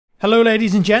Hello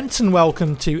ladies and gents, and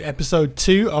welcome to episode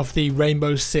 2 of the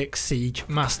Rainbow Six Siege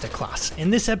Masterclass.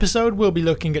 In this episode we'll be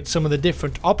looking at some of the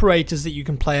different operators that you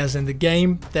can play as in the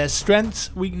game, their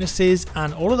strengths, weaknesses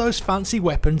and all of those fancy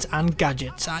weapons and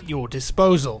gadgets at your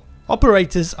disposal.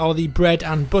 Operators are the bread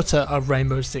and butter of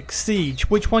Rainbow Six Siege.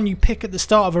 Which one you pick at the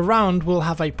start of a round will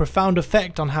have a profound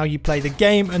effect on how you play the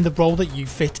game and the role that you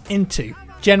fit into.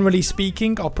 Generally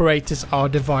speaking, operators are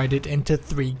divided into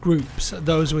 3 groups: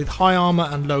 those with high armor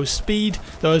and low speed,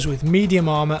 those with medium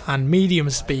armor and medium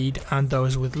speed, and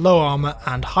those with low armor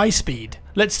and high speed.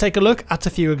 Let's take a look at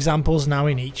a few examples now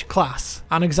in each class.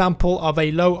 An example of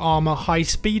a low armor high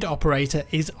speed operator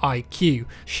is IQ.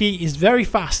 She is very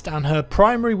fast and her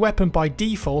primary weapon by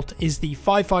default is the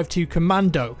 5.52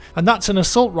 Commando, and that's an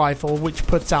assault rifle which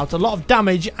puts out a lot of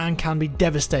damage and can be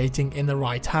devastating in the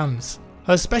right hands.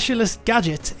 Her specialist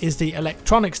gadget is the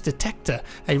electronics detector,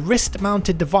 a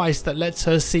wrist-mounted device that lets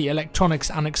her see electronics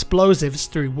and explosives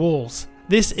through walls.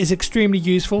 This is extremely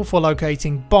useful for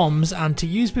locating bombs and to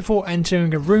use before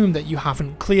entering a room that you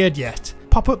haven't cleared yet.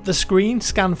 Pop up the screen,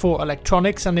 scan for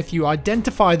electronics, and if you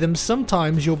identify them,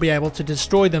 sometimes you'll be able to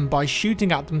destroy them by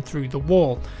shooting at them through the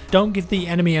wall. Don't give the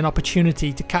enemy an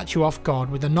opportunity to catch you off guard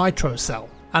with a nitro cell.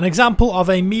 An example of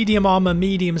a medium armor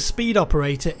medium speed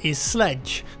operator is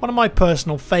Sledge, one of my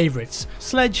personal favourites.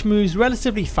 Sledge moves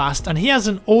relatively fast and he has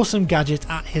an awesome gadget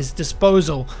at his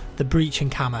disposal, the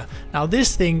breaching hammer. Now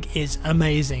this thing is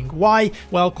amazing. Why?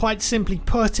 Well, quite simply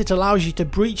put, it allows you to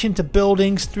breach into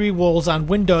buildings, through walls and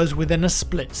windows within a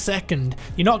split second.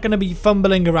 You're not going to be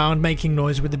fumbling around making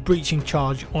noise with the breaching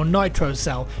charge or nitro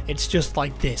cell. It's just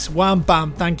like this: wham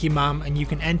bam thank you ma'am, and you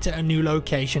can enter a new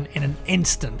location in an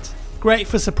instant. Great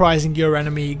for surprising your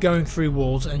enemy, going through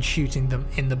walls and shooting them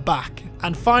in the back.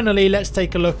 And finally, let's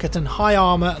take a look at an high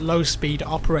armor, low speed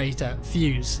operator,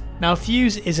 Fuse. Now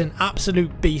Fuse is an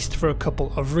absolute beast for a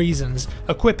couple of reasons.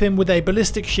 Equip him with a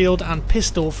ballistic shield and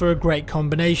pistol for a great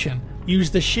combination.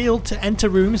 Use the shield to enter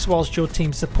rooms whilst your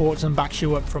team supports and backs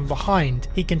you up from behind.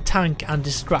 He can tank and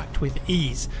distract with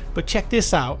ease. But check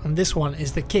this out, and this one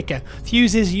is the kicker.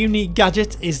 Fuse's unique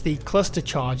gadget is the cluster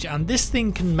charge, and this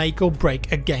thing can make or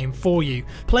break a game for you.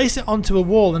 Place it onto a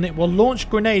wall and it will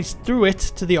launch grenades through it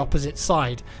to the opposite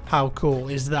side. How cool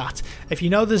is that? If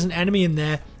you know there's an enemy in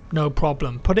there, no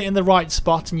problem. Put it in the right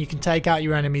spot and you can take out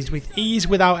your enemies with ease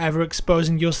without ever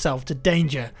exposing yourself to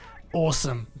danger.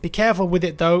 Awesome. Be careful with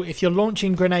it though. If you're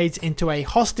launching grenades into a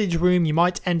hostage room, you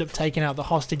might end up taking out the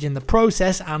hostage in the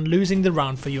process and losing the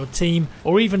round for your team,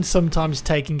 or even sometimes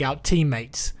taking out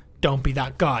teammates. Don't be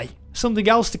that guy. Something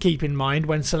else to keep in mind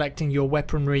when selecting your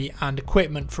weaponry and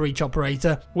equipment for each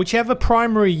operator: whichever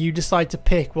primary you decide to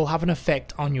pick will have an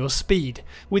effect on your speed.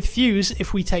 With Fuse,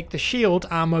 if we take the shield,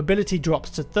 our mobility drops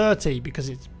to 30 because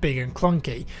it's big and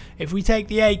clunky. If we take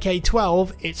the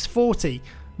AK-12, it's 40.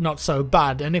 Not so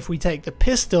bad. And if we take the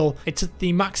pistol, it's at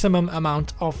the maximum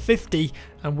amount of 50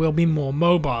 and will be more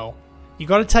mobile. You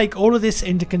got to take all of this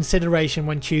into consideration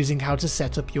when choosing how to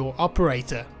set up your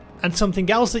operator. And something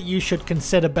else that you should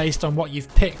consider based on what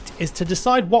you've picked is to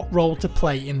decide what role to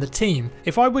play in the team.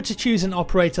 If I were to choose an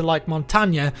operator like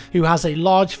Montagna, who has a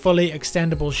large fully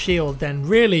extendable shield, then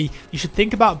really you should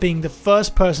think about being the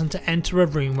first person to enter a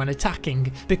room when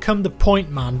attacking. Become the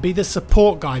point man, be the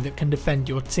support guy that can defend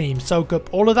your team, soak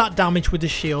up all of that damage with the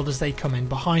shield as they come in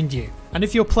behind you. And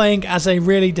if you're playing as a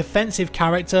really defensive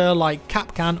character like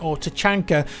Kapkan or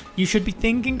Tachanka, you should be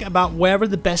thinking about where are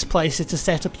the best places to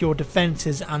set up your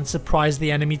defenses and surprise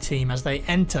the enemy team as they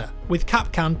enter. With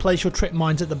Kapkan, place your trip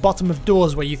mines at the bottom of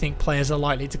doors where you think players are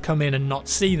likely to come in and not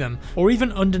see them, or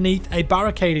even underneath a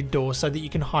barricaded door so that you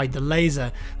can hide the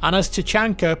laser. And as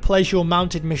Tachanka, place your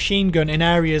mounted machine gun in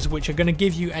areas which are going to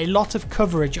give you a lot of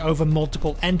coverage over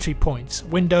multiple entry points,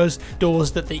 windows,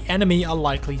 doors that the enemy are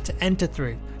likely to enter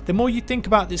through. The more you think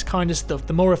about this kind of stuff,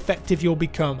 the more effective you'll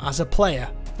become as a player.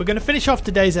 We're going to finish off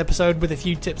today's episode with a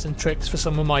few tips and tricks for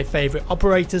some of my favourite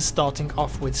operators, starting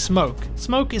off with Smoke.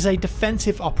 Smoke is a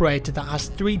defensive operator that has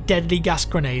 3 deadly gas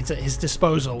grenades at his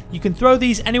disposal. You can throw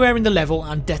these anywhere in the level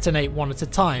and detonate one at a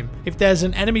time. If there's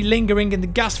an enemy lingering in the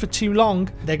gas for too long,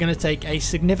 they're going to take a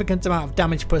significant amount of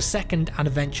damage per second and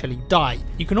eventually die.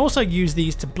 You can also use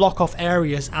these to block off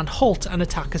areas and halt an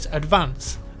attacker's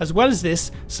advance. As well as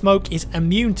this, Smoke is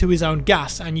immune to his own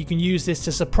gas, and you can use this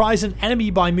to surprise an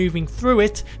enemy by moving through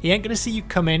it. He ain't going to see you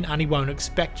come in and he won't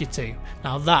expect you to.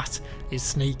 Now that is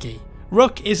sneaky.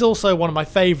 Rook is also one of my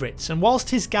favourites, and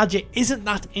whilst his gadget isn't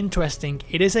that interesting,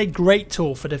 it is a great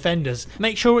tool for defenders.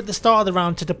 Make sure at the start of the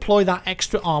round to deploy that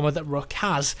extra armour that Rook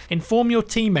has, inform your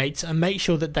teammates and make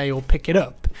sure that they all pick it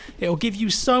up. It will give you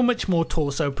so much more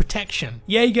torso protection.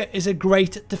 Jaeger is a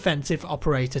great defensive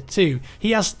operator too.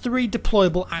 He has 3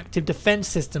 deployable active defence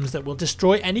systems that will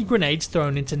destroy any grenades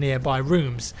thrown into nearby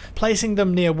rooms. Placing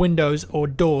them near windows or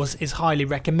doors is highly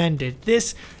recommended.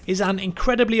 This is an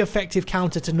incredibly effective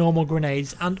counter to normal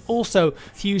grenades and also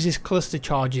fuses cluster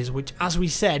charges, which, as we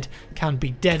said, can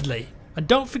be deadly. And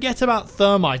don't forget about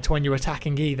Thermite when you're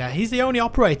attacking either. He's the only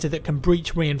operator that can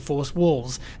breach reinforced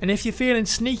walls, and if you're feeling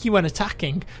sneaky when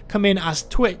attacking, come in as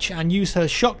Twitch and use her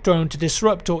shock drone to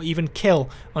disrupt or even kill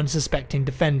unsuspecting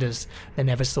defenders. They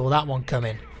never saw that one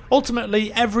coming.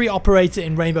 Ultimately, every operator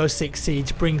in Rainbow Six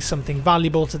Siege brings something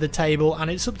valuable to the table, and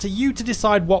it's up to you to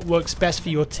decide what works best for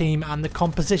your team and the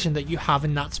composition that you have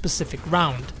in that specific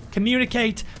round.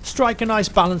 Communicate, strike a nice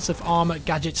balance of armor,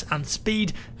 gadgets and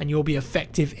speed, and you'll be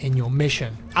effective in your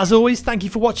mission. As always, thank you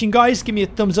for watching guys. Give me a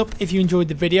thumbs up if you enjoyed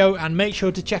the video, and make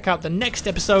sure to check out the next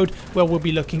episode where we'll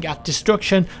be looking at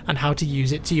destruction and how to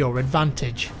use it to your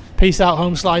advantage. Peace out,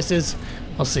 home slicers.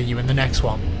 I'll see you in the next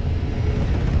one.